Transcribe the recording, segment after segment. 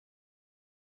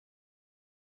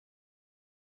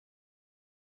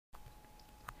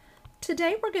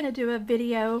today we're going to do a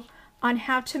video on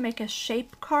how to make a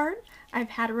shape card.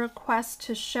 I've had a request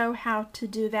to show how to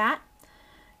do that.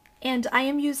 And I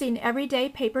am using Everyday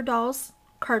Paper Dolls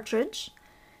cartridge.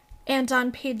 And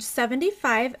on page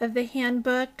 75 of the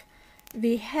handbook,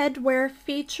 the headwear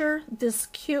feature, this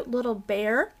cute little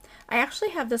bear. I actually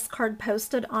have this card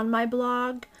posted on my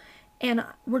blog, and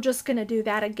we're just going to do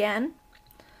that again.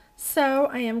 So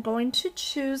I am going to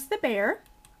choose the bear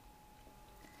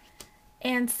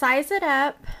and size it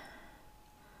up.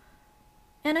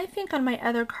 And I think on my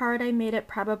other card I made it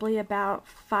probably about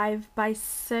 5 by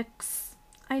 6,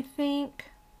 I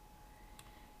think.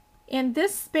 And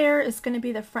this bear is going to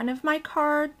be the front of my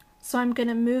card, so I'm going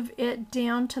to move it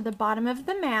down to the bottom of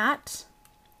the mat.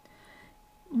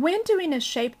 When doing a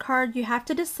shape card, you have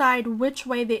to decide which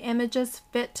way the images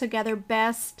fit together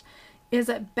best. Is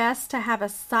it best to have a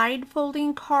side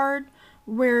folding card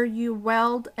where you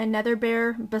weld another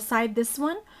bear beside this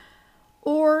one?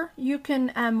 Or you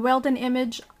can weld an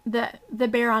image, the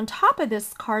bear on top of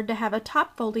this card to have a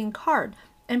top folding card.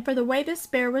 And for the way this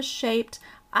bear was shaped,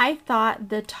 I thought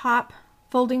the top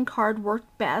folding card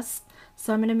worked best.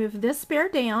 So I'm going to move this bear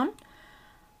down.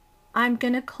 I'm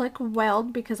going to click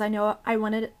weld because I know I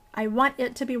want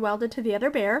it to be welded to the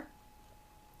other bear.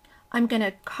 I'm going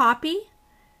to copy,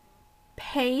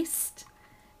 paste,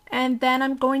 and then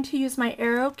I'm going to use my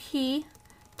arrow key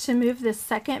to move the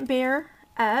second bear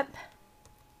up.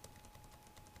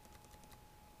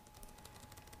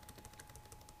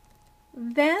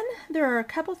 Then there are a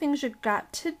couple things you've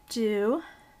got to do.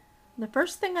 The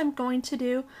first thing I'm going to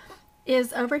do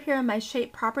is over here in my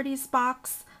shape properties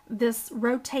box, this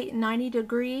rotate 90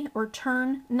 degree or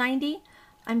turn 90.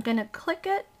 I'm going to click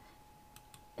it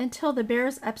until the bear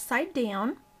is upside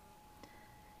down.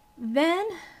 Then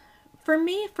for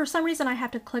me, for some reason, I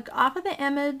have to click off of the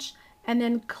image and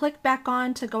then click back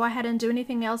on to go ahead and do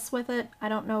anything else with it. I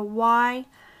don't know why,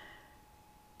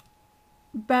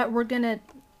 but we're going to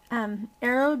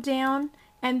arrow down.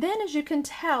 And then, as you can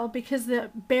tell, because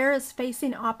the bear is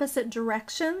facing opposite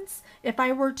directions, if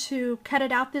I were to cut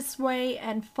it out this way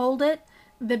and fold it,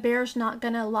 the bear's not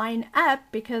going to line up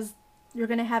because you're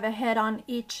going to have a head on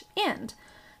each end.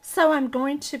 So I'm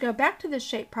going to go back to the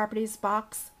shape properties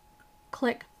box,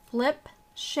 click flip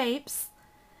shapes,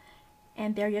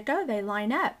 and there you go, they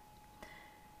line up.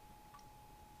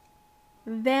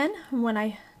 Then when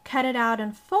I cut it out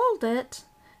and fold it,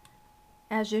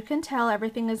 as you can tell,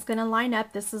 everything is going to line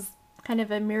up. This is kind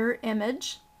of a mirror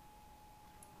image.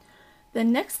 The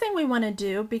next thing we want to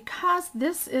do, because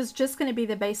this is just going to be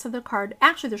the base of the card,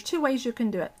 actually there's two ways you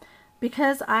can do it.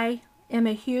 Because I am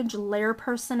a huge layer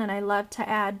person and I love to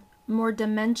add more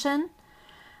dimension,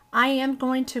 I am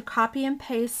going to copy and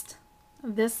paste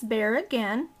this bear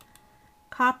again.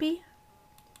 Copy,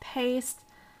 paste,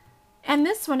 and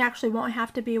this one actually won't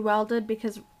have to be welded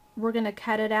because we're going to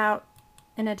cut it out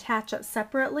and attach it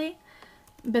separately.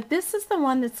 But this is the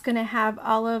one that's going to have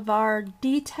all of our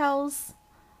details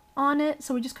on it,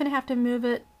 so we're just going to have to move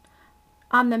it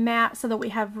on the mat so that we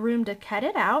have room to cut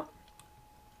it out.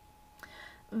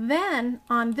 Then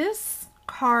on this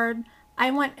card,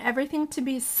 I want everything to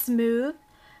be smooth,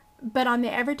 but on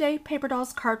the Everyday Paper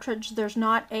Dolls cartridge, there's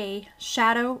not a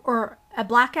shadow or a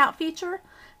blackout feature,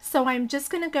 so I'm just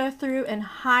going to go through and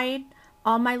hide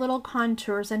all my little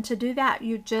contours. And to do that,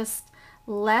 you just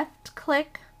left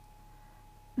click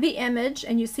the image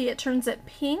and you see it turns it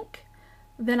pink.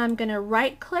 Then I'm going to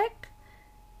right click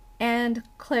and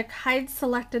click hide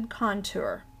selected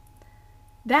contour.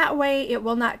 That way it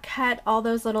will not cut all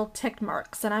those little tick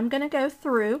marks. And I'm going to go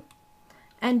through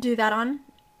and do that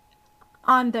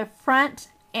on the front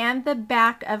and the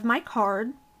back of my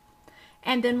card,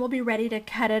 and then we'll be ready to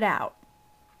cut it out.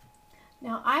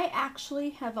 Now I actually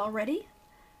have already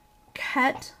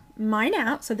cut mine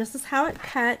out, so this is how it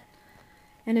cut,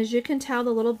 and as you can tell,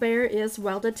 the little bear is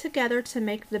welded together to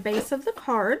make the base of the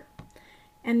card.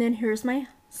 And then here's my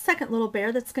second little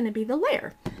bear that's going to be the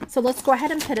layer. So let's go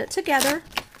ahead and put it together,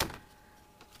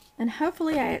 and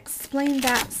hopefully I explained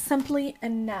that simply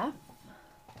enough.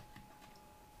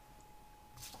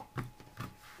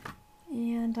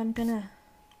 And I'm gonna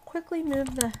quickly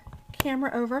move the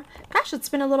camera over. Gosh, it's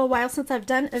been a little while since I've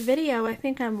done a video. I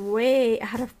think I'm way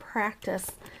out of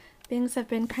practice. Things have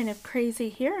been kind of crazy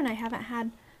here and I haven't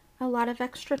had a lot of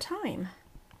extra time.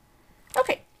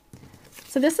 Okay,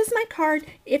 so this is my card.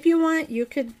 If you want, you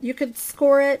could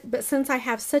score it, but since I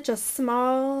have such a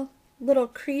small little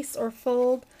crease or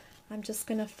fold, I'm just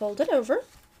gonna fold it over.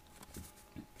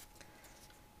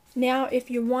 Now, if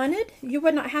you wanted, you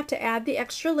would not have to add the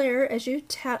extra layer. As you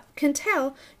can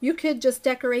tell, you could just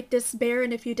decorate this bear,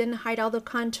 and if you didn't hide all the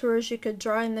contours, you could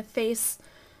draw in the face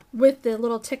with the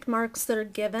little tick marks that are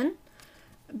given.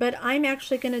 But I'm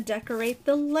actually going to decorate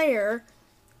the layer,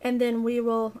 and then we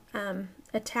will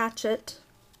attach it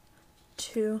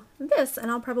to this, and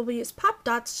I'll probably use pop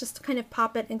dots just to kind of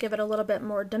pop it and give it a little bit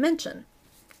more dimension.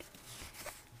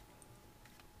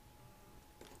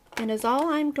 And is all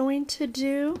I'm going to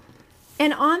do.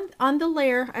 And on the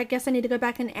layer, I guess I need to go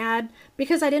back and add,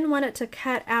 because I didn't want it to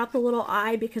cut out the little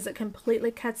eye because it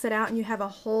completely cuts it out and you have a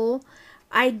hole.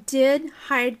 I did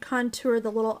hide contour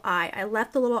the little eye. I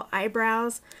left the little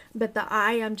eyebrows, but the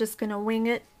eye I'm just going to wing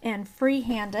it and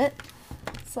freehand it.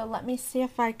 So let me see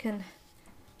if I can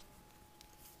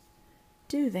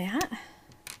do that.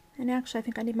 And actually I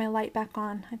think I need my light back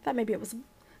on. I thought maybe it was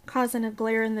causing a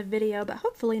glare in the video, but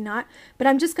hopefully not. But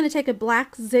I'm just going to take a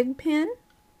black zig pen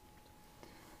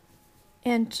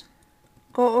and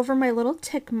go over my little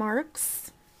tick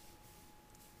marks.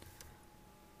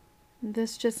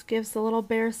 This just gives the little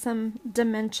bear some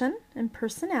dimension and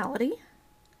personality.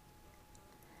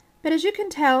 But as you can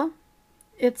tell,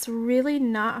 it's really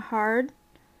not hard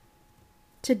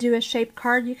to do a shape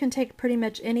card. You can take pretty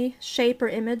much any shape or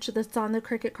image that's on the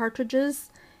Cricut cartridges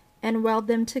and weld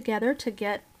them together to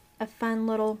get a fun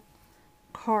little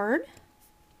card.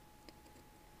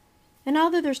 And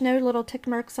although there's no little tick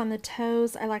marks on the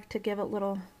toes, I like to give it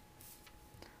little,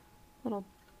 I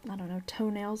don't know,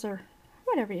 toenails or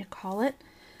whatever you call it.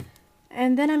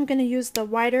 And then I'm going to use the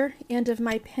wider end of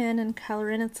my pen and color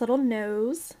in its little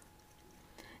nose.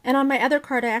 And on my other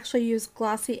card I actually use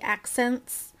glossy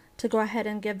accents to go ahead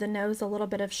and give the nose a little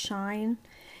bit of shine.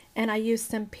 And I use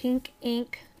some pink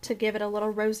ink to give it a little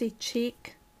rosy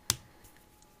cheek.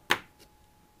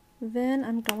 Then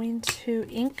I'm going to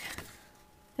ink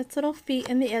its little feet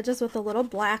and the edges with a little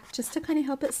black just to kind of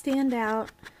help it stand out.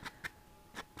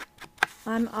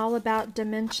 I'm all about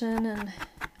dimension and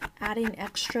adding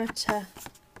extra to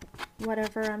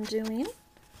whatever I'm doing.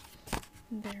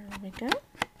 There we go.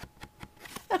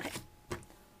 Okay.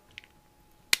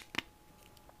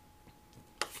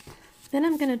 Then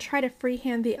I'm going to try to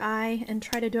freehand the eye and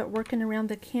try to do it working around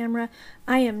the camera.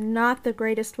 I am not the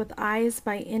greatest with eyes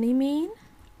by any means,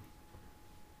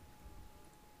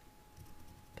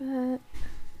 but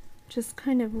just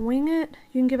kind of wing it.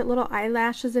 You can give it little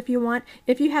eyelashes if you want.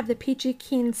 If you have the Peachy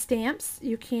Keen stamps,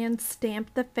 you can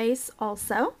stamp the face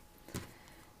also.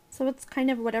 So it's kind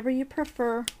of whatever you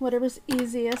prefer, whatever's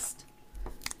easiest.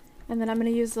 And then I'm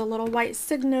going to use the little white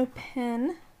Signo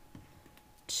pen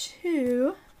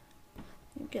to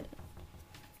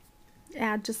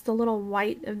add just a little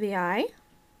white of the eye.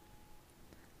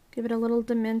 Give it a little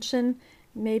dimension,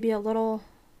 maybe a little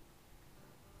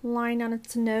line on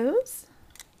its nose.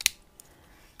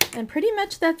 And pretty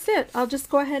much that's it. I'll just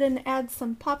go ahead and add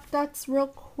some pop dots real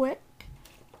quick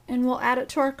and we'll add it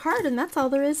to our card, and that's all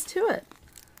there is to it.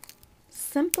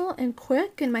 Simple and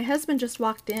quick. And my husband just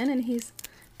walked in and he's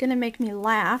gonna make me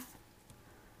laugh.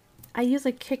 I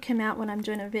usually kick him out when I'm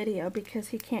doing a video because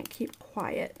he can't keep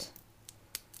quiet.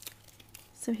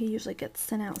 So he usually gets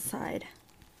sent outside.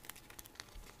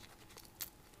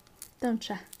 Don't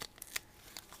ya?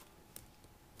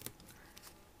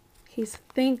 He's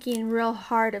thinking real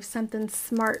hard of something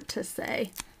smart to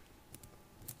say.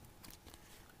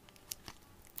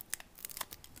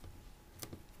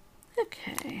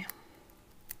 Okay.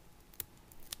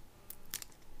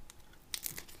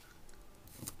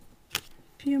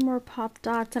 A few more pop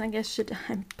dots, and I guess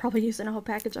I'm probably using a whole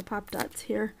package of pop dots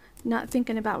here, not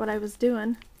thinking about what I was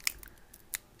doing.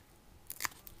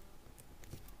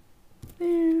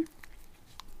 There.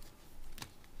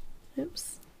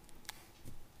 Oops.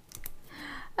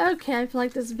 Okay, I feel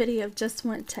like this video just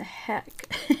went to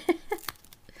heck.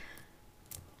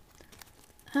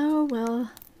 Oh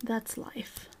well, that's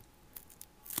life.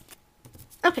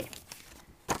 Okay.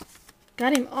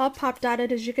 Got him all pop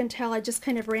dotted. As you can tell, I just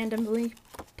kind of randomly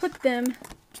put them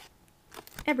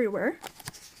everywhere.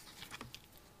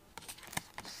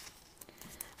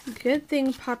 Good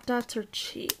thing pop dots are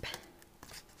cheap,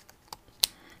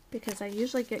 because I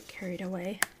usually get carried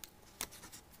away.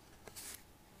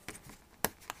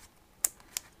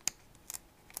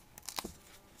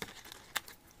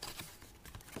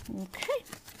 Okay,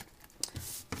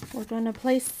 we're going to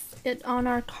place it on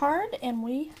our card,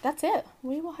 and that's it.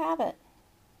 We will have it.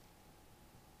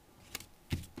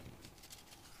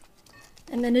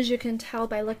 And then as you can tell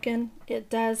by looking, it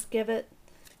does give it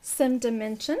some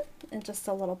dimension and just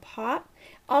a little pop.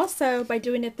 Also, by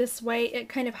doing it this way, it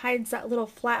kind of hides that little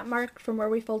flat mark from where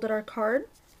we folded our card.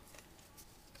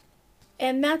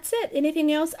 And that's it.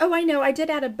 Anything else? Oh, I know. I did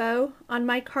add a bow. On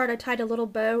my card, I tied a little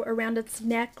bow around its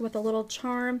neck with a little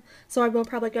charm. So I will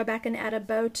probably go back and add a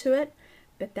bow to it.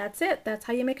 But that's it. That's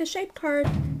how you make a shape card.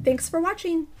 Thanks for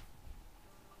watching.